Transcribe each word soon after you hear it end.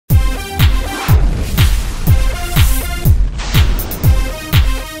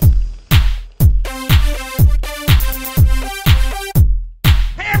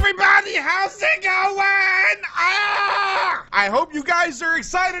I hope you guys are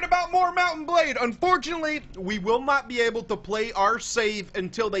excited about more Mount & Blade. Unfortunately, we will not be able to play our save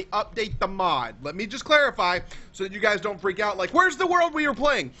until they update the mod. Let me just clarify so that you guys don't freak out like, where's the world we were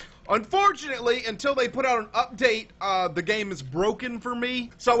playing? Unfortunately, until they put out an update, the game is broken for me.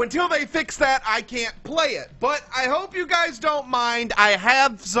 So until they fix that, I can't play it. But I hope you guys don't mind. I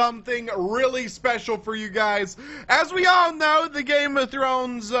have something really special for you guys. As we all know, the Game of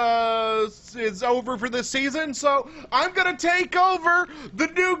Thrones is over for this season. So I'm going to take over the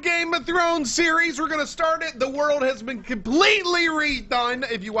new Game of Thrones series. We're going to start it. The world has been completely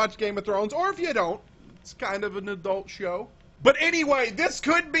redone if you watch Game of Thrones. Or if you don't, it's kind of an adult show. But anyway, this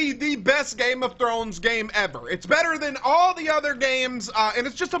could be the best Game of Thrones game ever. It's better than all the other games, and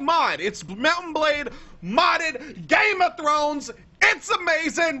it's just a mod. It's Mount & Blade modded Game of Thrones. It's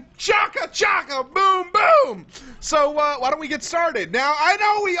amazing. Chaka chaka, boom boom. So why don't we get started? Now, I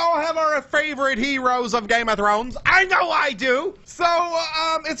know we all have our favorite heroes of Game of Thrones. I know I do. So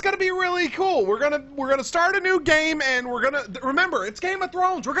it's gonna be really cool. We're gonna start a new game, and we're gonna remember it's Game of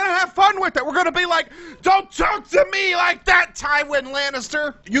Thrones. We're gonna have fun with it. We're gonna be like, don't talk to me like that, Tywin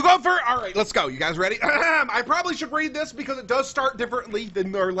Lannister. You go for all right. Let's go. You guys ready? I probably should read this because it does start differently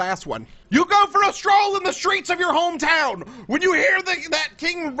than our last one. You go for a stroll in the streets of your hometown when you hear that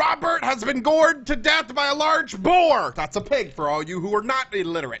King Robert has been gored to death by a large boar. That's a pig for all you who are not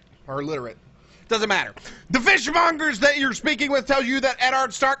illiterate or literate. Doesn't matter. The fishmongers that you're speaking with tell you that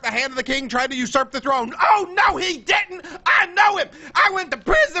Eddard Stark, the hand of the king, tried to usurp the throne. Oh, no, he didn't. I know him. I went to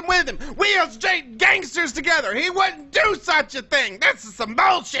prison with him. We are straight gangsters together. He wouldn't do such a thing. This is some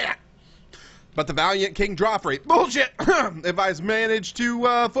bullshit. But the valiant King Joffrey, bullshit, if I've managed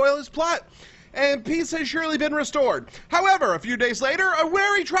to foil his plot, and peace has surely been restored. However, a few days later, a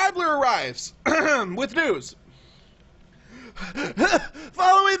wary traveler arrives with news.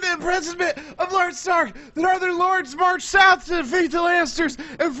 Following the imprisonment of Lord Stark, the Northern Lords marched south to defeat the Lannisters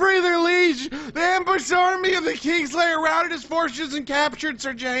and free their liege. The ambushed army of the Kingslayer routed his forces and captured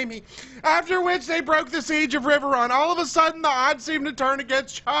Sir Jaime, after which they broke the siege of Riverrun. All of a sudden, the odds seemed to turn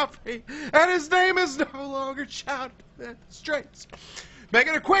against Joffrey, and his name is no longer shouted in the streets.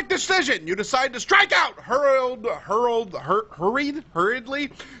 Making a quick decision, you decide to strike out, hurriedly,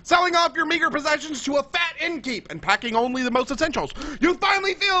 selling off your meager possessions to a fat innkeep and packing only the most essentials. You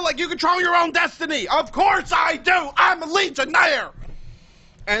finally feel like you control your own destiny. Of course I do. I'm a legionnaire.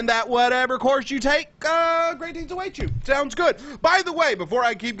 And that whatever course you take, great things await you. Sounds good. By the way, before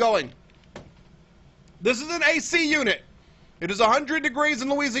I keep going, this is an AC unit. It is 100 degrees in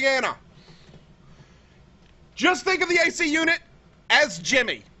Louisiana. Just think of the AC unit as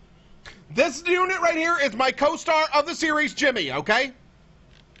Jimmy. This unit right here is my co-star of the series, Jimmy, okay?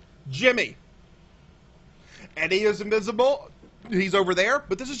 Jimmy. And he is invisible. He's over there,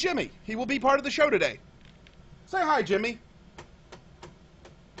 but this is Jimmy. He will be part of the show today. Say hi, Jimmy.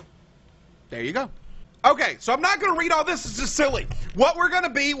 There you go. Okay, so I'm not going to read all this. It's just silly. What we're going to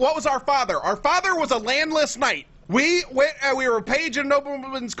be, what was our father? Our father was a landless knight. We were a page in a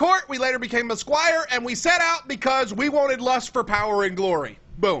nobleman's court. We later became a squire, and we set out because we wanted lust for power and glory.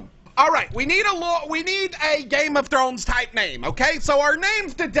 Boom. All right, we need a Game of Thrones type name, okay? So our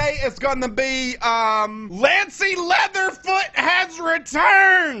names today is gonna be Lancey Leatherfoot has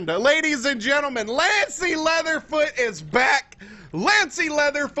returned, ladies and gentlemen. Lancey Leatherfoot is back. Lancey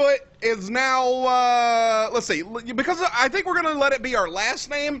Leatherfoot is now let's see, because I think we're gonna let it be our last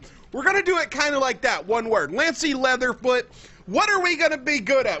name. We're going to do it kind of like that, one word. Lancey Leatherfoot. What are we going to be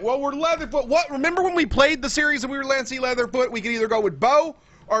good at? Well, we're Leatherfoot. Remember when we played the series and we were Lancey Leatherfoot? We could either go with bow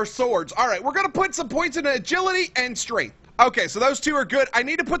or swords. All right, we're going to put some points in agility and strength. Okay, so those two are good. I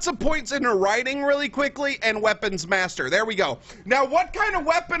need to put some points into writing really quickly and weapons master. There we go. Now, what kind of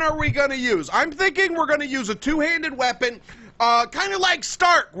weapon are we going to use? I'm thinking we're going to use a two-handed weapon. Kind of like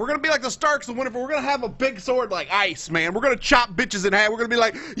Stark. We're gonna be like the Starks of Winterfell. We're gonna have a big sword like ice, man. We're gonna chop bitches in half. We're gonna be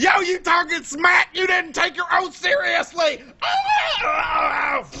like, yo, you talking smack? You didn't take your oath seriously.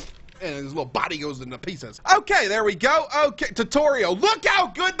 And his little body goes into pieces. Okay, there we go. Okay, tutorial. Look how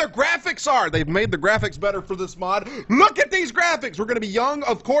good the graphics are. They've made the graphics better for this mod. Look at these graphics. We're gonna be young.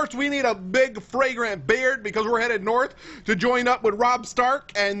 Of course, we need a big, fragrant beard because we're headed north to join up with Robb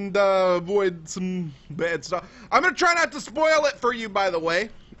Stark and avoid some bad stuff. I'm gonna try not to spoil it for you, by the way.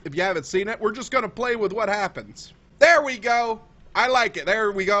 If you haven't seen it, we're just gonna play with what happens. There we go. I like it.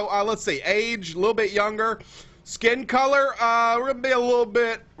 There we go. Let's see. Age, a little bit younger. Skin color, we're gonna be a little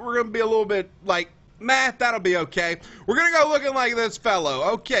bit like Meh, that'll be okay. We're gonna go looking like this fellow.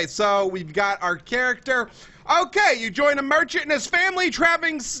 Okay, so we've got our character. Okay, you join a merchant and his family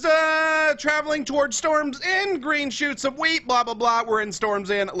traveling towards Storm's Inn. Green shoots of wheat, blah, blah, blah. We're in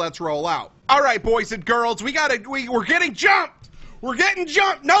Storm's Inn. Let's roll out. All right, boys and girls, we're getting jumped. We're getting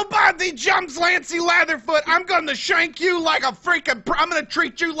jumped. Nobody jumps Lancey Leatherfoot. I'm gonna shank you like a freaking, I'm gonna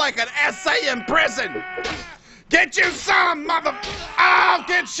treat you like an essay in prison. Get you some, mother... Oh,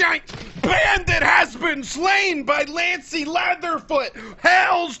 get shanked! Bandit has been slain by Lancey Leatherfoot!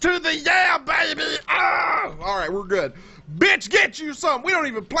 Hells to the yeah, baby! Oh! Alright, we're good. Bitch, get you some! We don't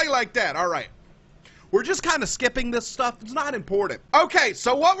even play like that, alright. We're just kind of skipping this stuff. It's not important. Okay,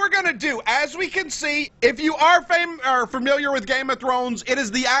 so what we're gonna do, as we can see, if you are familiar with Game of Thrones, it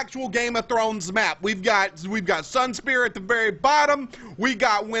is the actual Game of Thrones map. We've got Sunspear at the very bottom. We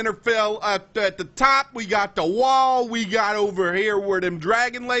got Winterfell at the top. We got the wall. We got over here where them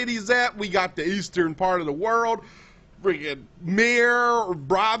dragon ladies at. We got the eastern part of the world. Freaking Mir,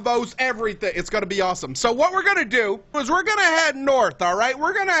 Bravos, everything. It's going to be awesome. So what we're going to do is we're going to head north, all right?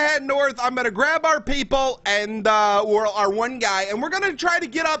 We're going to head north. I'm going to grab our people and our one guy, and we're going to try to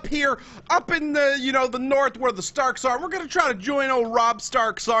get up here, up in the, the north where the Starks are. We're going to try to join old Robb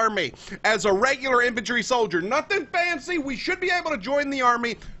Stark's army as a regular infantry soldier. Nothing fancy. We should be able to join the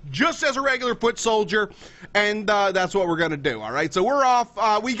army just as a regular foot soldier, and that's what we're going to do, all right? So we're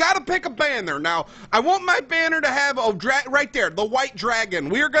off. We got to pick a banner. Now, I want my banner to have a right there, the White Dragon.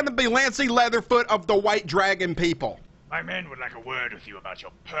 We are going to be Lancey Leatherfoot of the White Dragon people. My men would like a word with you about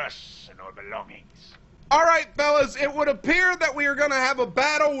your personal belongings. All right, fellas, it would appear that we are going to have a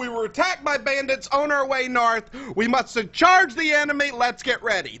battle. We were attacked by bandits on our way north. We must charge the enemy. Let's get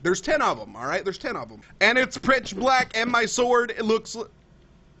ready. There's 10 of them, all right? There's 10 of them. And it's pitch black, and my sword, it looks...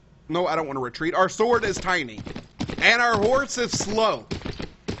 No, I don't want to retreat. Our sword is tiny, and our horse is slow.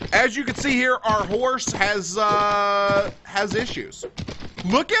 As you can see here, our horse has issues.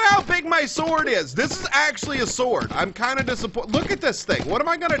 Look at how big my sword is. This is actually a sword. I'm kind of disappointed. Look at this thing. What am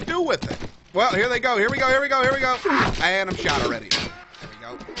I going to do with it? Well, here they go. Here we go. Here we go. Here we go. And I'm shot already. There we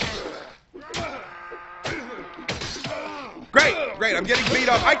go. Great. Great. I'm getting beat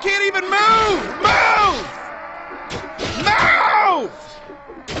up. I can't even move. Move! Move!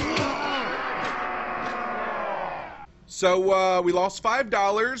 So, we lost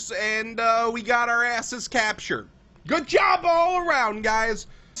 $5, and we got our asses captured. Good job all around, guys.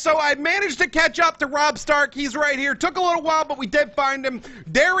 So I managed to catch up to Robb Stark. He's right here. Took a little while, but we did find him.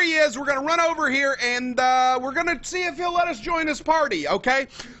 There he is. We're going to run over here, and we're going to see if he'll let us join his party, okay?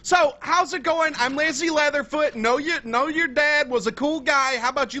 So, how's it going? I'm Lancey Leatherfoot. Know your dad was a cool guy. How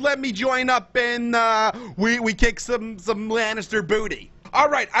about you let me join up, and we kick some Lannister booty? All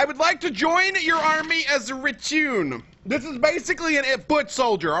right, I would like to join your army as a Ritune. This is basically a foot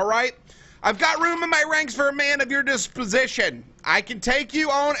soldier, all right? I've got room in my ranks for a man of your disposition. I can take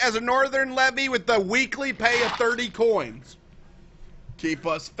you on as a northern levy with the weekly pay of 30 coins. Keep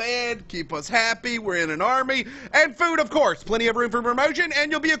us fed, keep us happy, we're in an army, and food, of course. Plenty of room for promotion,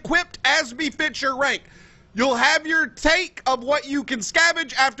 and you'll be equipped as befits your rank. You'll have your take of what you can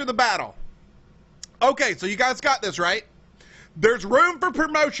scavenge after the battle. Okay, so you guys got this, right? There's room for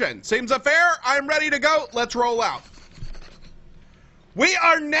promotion. Seems fair? I'm ready to go. Let's roll out. We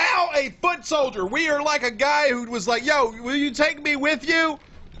are now a foot soldier. We are like a guy who was like, yo, will you take me with you?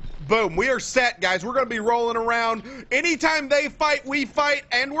 Boom, we are set, guys. We're going to be rolling around. Anytime they fight, we fight,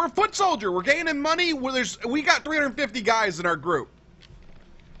 and we're a foot soldier. We're gaining money. We got 350 guys in our group.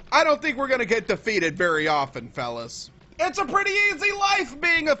 I don't think we're going to get defeated very often, fellas. It's a pretty easy life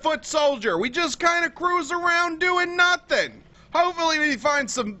being a foot soldier. We just kind of cruise around doing nothing. Hopefully we find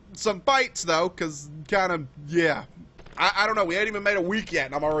some fights, though, because kind of, yeah. I don't know. We ain't even made a week yet,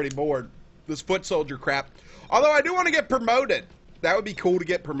 and I'm already bored. This foot soldier crap. Although I do want to get promoted. That would be cool to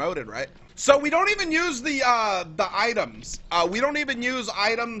get promoted, right? So we don't even use the items. We don't even use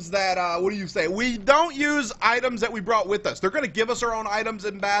items that, what do you say? We don't use items that we brought with us. They're going to give us our own items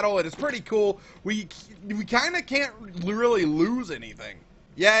in battle, and it's pretty cool. We kind of can't really lose anything.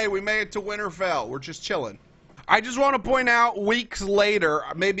 Yay, we made it to Winterfell. We're just chilling. I just want to point out, weeks later,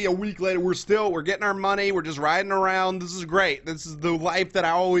 maybe a week later, we're getting our money, we're just riding around. This is great. This is the life that I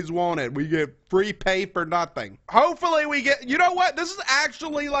always wanted. We get free pay for nothing. Hopefully we get, you know what? This is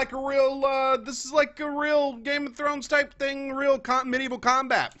actually like a real Game of Thrones type thing, real medieval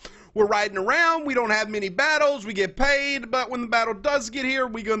combat. We're riding around, we don't have many battles, we get paid, but when the battle does get here,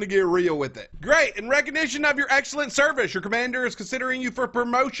 we're going to get real with it. Great. In recognition of your excellent service, your commander is considering you for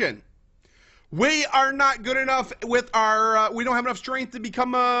promotion. We are not good enough with our, we don't have enough strength to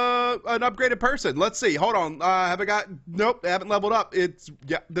become an upgraded person. Let's see, hold on, have I got, nope, I haven't leveled up.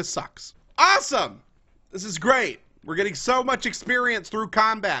 Yeah, this sucks. Awesome! This is great. We're getting so much experience through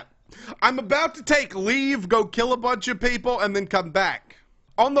combat. I'm about to take leave, go kill a bunch of people, and then come back.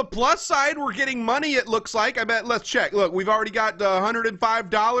 On the plus side, we're getting money, it looks like. I bet, let's check. Look, we've already got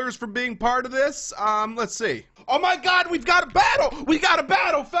 $105 for being part of this. Let's see. Oh my God, we've got a battle! We got a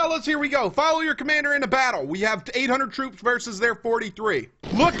battle, fellas! Here we go. Follow your commander into battle. We have 800 troops versus their 43.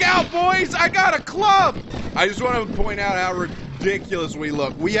 Look out, boys! I got a club! I just want to point out how ridiculous we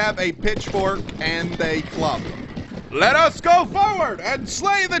look. We have a pitchfork and a club. Let us go forward and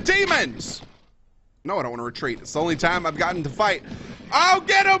slay the demons! No, I don't want to retreat. It's the only time I've gotten to fight. I'll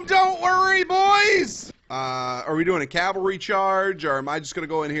get them, don't worry, boys! Are we doing a cavalry charge, or am I just going to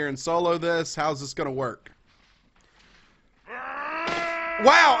go in here and solo this? How's this going to work?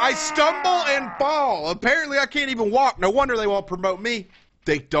 Wow, I stumble and fall. Apparently I can't even walk. No wonder they won't promote me.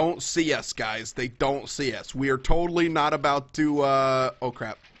 They don't see us, guys. They don't see us. We are totally not about to, oh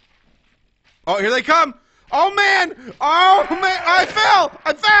crap. Oh, here they come. Oh man. Oh man, I fell.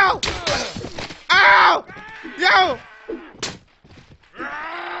 I fell. Ow. Yo.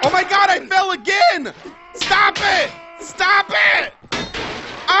 Oh my God, I fell again. Stop it. Stop it.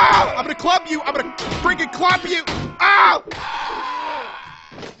 Oh, I'm gonna club you. I'm gonna freaking club you. Oh.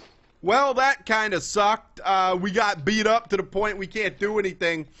 Well, that kind of sucked. We got beat up to the point we can't do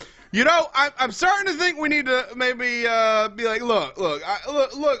anything. You know, I'm starting to think we need to maybe be like, look,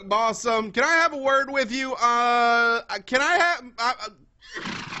 boss. Can I have a word with you? Can I have?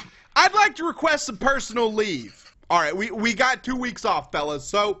 I'd like to request some personal leave. All right, we got 2 weeks off, fellas.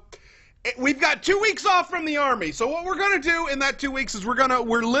 So we've got 2 weeks off from the army. So what we're gonna do in that 2 weeks is we're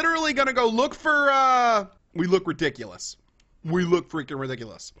literally gonna go look for. We look ridiculous. We look freaking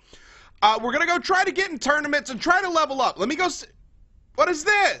ridiculous. We're gonna go try to get in tournaments and try to level up. Let me go see. What is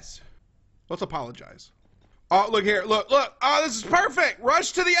this? Let's apologize. Oh, look here. Look. Oh, this is perfect.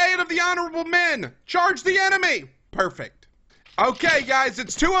 Rush to the aid of the honorable men. Charge the enemy. Perfect. Okay, guys,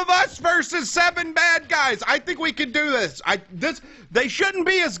 it's 2 of us versus 7 bad guys. I think we can do this. They shouldn't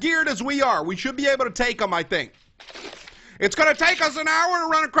be as geared as we are. We should be able to take them, I think. It's going to take us an hour to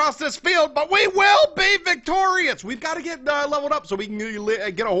run across this field, but we will be victorious. We've got to get leveled up so we can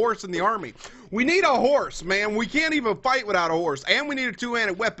get a horse in the army. We need a horse, man. We can't even fight without a horse, and we need a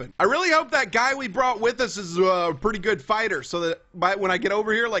 2-handed weapon. I really hope that guy we brought with us is a pretty good fighter so that when I get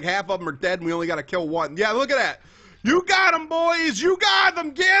over here, like half of them are dead and we only got to kill 1. Yeah, look at that. You got them, boys. You got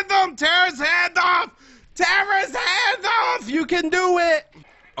them. Get them. Tear his hand off. Tear his hand off. You can do it.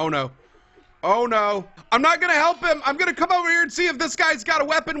 Oh, no. Oh, no. I'm not going to help him. I'm going to come over here and see if this guy's got a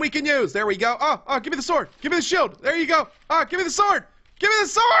weapon we can use. There we go. Oh, give me the sword. Give me the shield. There you go. Oh, give me the sword. Give me the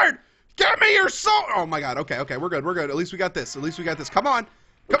sword. Give me your sword. Oh, my God. Okay. We're good. We're good. At least we got this. At least we got this. Come on.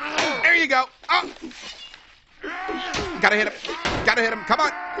 There you go. Oh. Gotta hit him. Gotta hit him. Come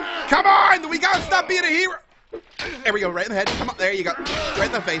on. Come on. We got to stop being a hero. There we go. Right in the head. Come on. There you go. Right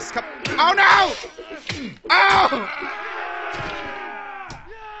in the face. Come. Oh, no. Oh.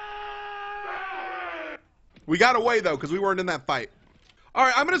 We got away, though, because we weren't in that fight. All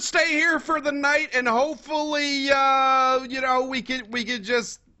right, I'm going to stay here for the night, and hopefully, you know, we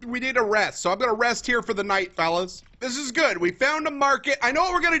need a rest. So I'm going to rest here for the night, fellas. This is good. We found a market. I know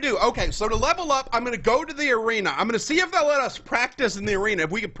what we're going to do. Okay, so to level up, I'm going to go to the arena. I'm going to see if they'll let us practice in the arena.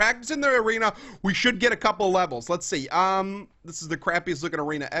 If we can practice in the arena, we should get a couple levels. Let's see. This is the crappiest looking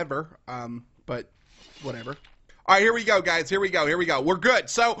arena ever, but whatever. All right, here we go, guys. Here we go. We're good.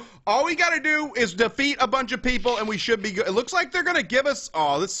 So all we got to do is defeat a bunch of people, and we should be good. It looks like they're going to give us...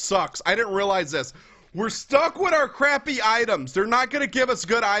 Oh, this sucks. I didn't realize this. We're stuck with our crappy items. They're not going to give us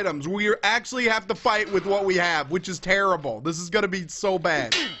good items. We actually have to fight with what we have, which is terrible. This is going to be so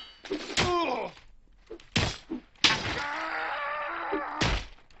bad.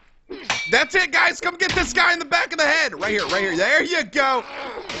 That's it, guys. Come get this guy in the back of the head. Right here. There you go.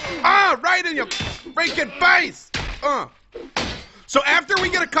 Ah, right in your freaking face. So after we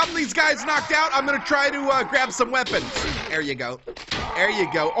get a couple of these guys knocked out, I'm going to try to grab some weapons. There you go.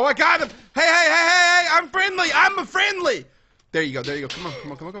 Oh, I got him. Hey, I'm friendly. I'm a friendly. There you go. Come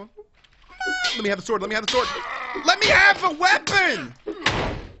on. Let me have the sword. Let me have a weapon.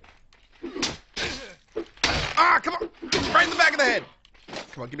 Ah, come on. Right in the back of the head.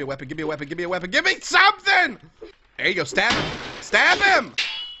 Come on, give me a weapon. Give me something. There you go. Stab him.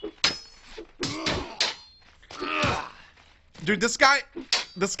 Dude, this guy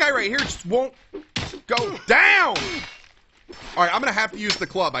right here just won't go down. All right, I'm gonna have to use the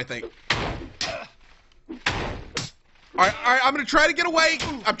club, I think. All right, I'm gonna try to get away.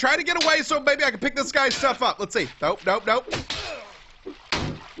 I'm trying to get away so maybe I can pick this guy's stuff up. Let's see. Nope.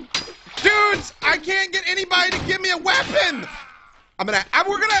 Dudes, I can't get anybody to give me a weapon.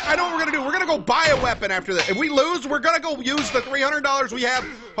 I know what we're gonna do. We're gonna go buy a weapon after this. If we lose, we're gonna go use the $300 we have.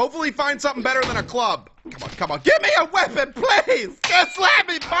 Hopefully find something better than a club. Come on, give me a weapon, please. Just let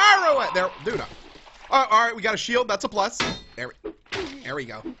me borrow it. There, dude. All right, we got a shield. That's a plus. There we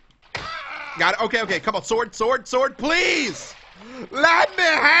go. Got it. Okay. Come on, sword, please. Let me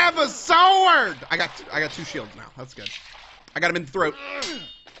have a sword. I got 2 shields now. That's good. I got him in the throat.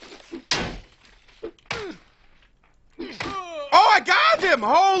 Oh, I got him!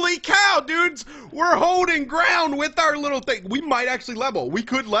 Holy cow, dudes! We're holding ground with our little thing. We might actually level. We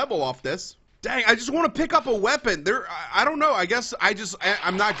could level off this. Dang, I just want to pick up a weapon. I don't know. I guess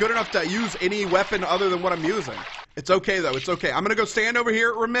I'm not good enough to use any weapon other than what I'm using. It's okay, though. It's okay. I'm going to go stand over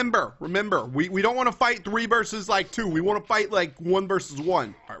here. Remember, we don't want to fight 3 versus, like, 2. We want to fight, like, 1 versus 1.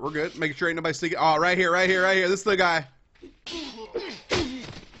 All right, we're good. Making sure ain't nobody sneaking. Oh, right here. This is the guy.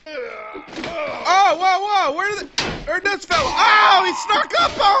 Oh, whoa! Where'd this fella? Oh, he snuck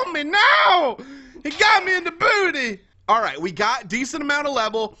up on me! No! He got me in the booty! Alright, we got decent amount of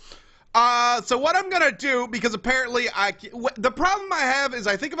level. So what I'm gonna do, because apparently the problem I have is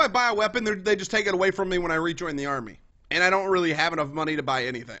I think if I buy a weapon, they just take it away from me when I rejoin the army. And I don't really have enough money to buy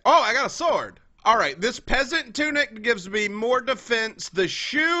anything. Oh, I got a sword! Alright, this peasant tunic gives me more defense. The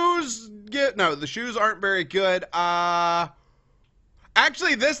shoes the shoes aren't very good.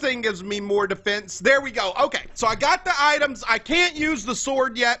 Actually, this thing gives me more defense. There we go. Okay, so I got the items. I can't use the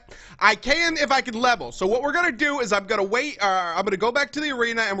sword yet. I can if I can level. So what we're gonna do is I'm gonna wait. I'm gonna go back to the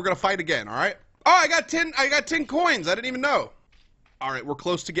arena and we're gonna fight again. All right. Oh, I got 10 coins. I didn't even know. All right, we're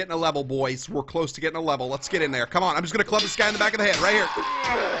close to getting a level, boys. We're close to getting a level. Let's get in there. Come on. I'm just gonna club this guy in the back of the head right here.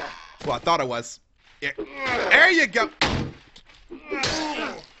 Well, I thought I was. Yeah. There you go.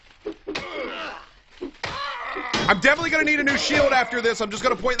 I'm definitely going to need a new shield after this. I'm just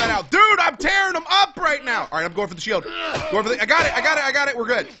going to point that out. Dude, I'm tearing them up right now. All right, I'm going for the shield. I got it. We're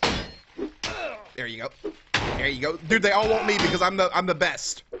good. There you go. Dude, they all want me because I'm the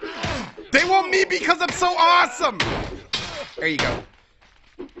best. They want me because I'm so awesome. There you go.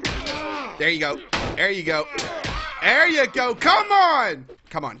 There you go. Come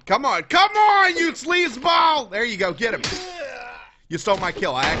on, you sleazeball. There you go. Get him. You stole my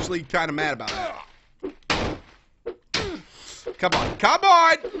kill. I actually kind of mad about that. Come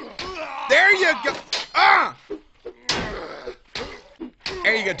on! There you go!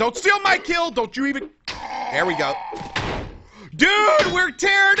 There you go. Don't steal my kill! Don't you even... There we go. Dude, we're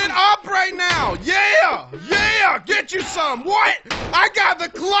tearing it up right now! Yeah! Get you some! What? I got the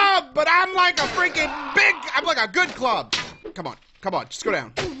club, but I'm like a freaking I'm like a good club. Come on. Just go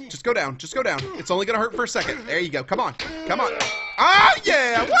down. Just go down. It's only gonna hurt for a second. There you go. Come on. Oh,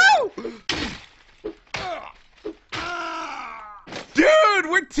 yeah! Woo! Dude,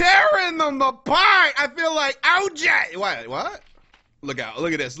 we're tearing them apart. I feel like, ouch! What? Look out!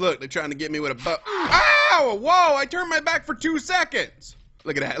 Look at this! Look, they're trying to get me with a butt. Ow! Whoa! I turned my back for 2 seconds.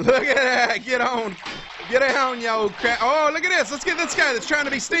 Look at that! Get on, yo crap! Oh, look at this! Let's get this guy that's trying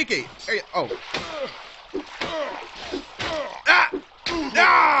to be sneaky. Oh!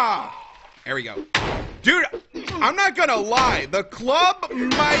 There we go. Dude, I'm not gonna lie, the club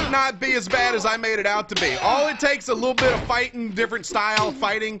might not be as bad as I made it out to be. All it takes a little bit of fighting, different style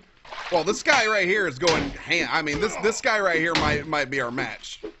fighting. Well, this guy right here is going ham. I mean, this guy right here might be our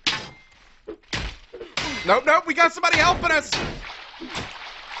match. Nope, we got somebody helping us.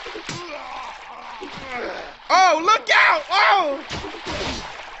 Oh, look out! Oh!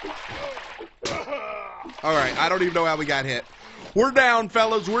 All right, I don't even know how we got hit. We're down,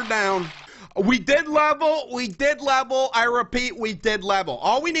 fellas, we're down. We did level. I repeat, we did level.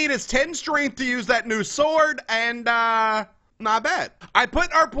 All we need is 10 strength to use that new sword, and, not bad. I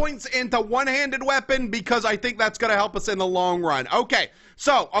put our points into one-handed weapon because I think that's going to help us in the long run. Okay,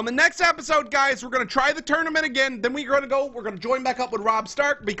 so on the next episode, guys, we're going to try the tournament again. Then we're going to join back up with Rob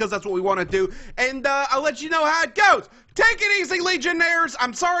Stark because that's what we want to do. And I'll let you know how it goes. Take it easy, Legionnaires.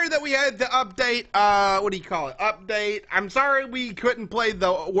 I'm sorry that we had the update. What do you call it? Update. I'm sorry we couldn't play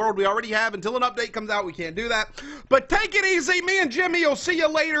the world we already have. Until an update comes out, we can't do that. But take it easy. Me and Jimmy will see you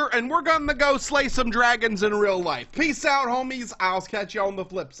later, and we're going to go slay some dragons in real life. Peace out, homies. I'll catch you on the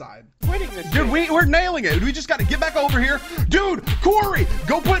flip side. Dude, we're nailing it. We just got to get back over here. Dude, Corey,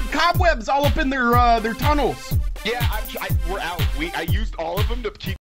 go put cobwebs all up in their tunnels. Yeah, we're out. I used all of them to keep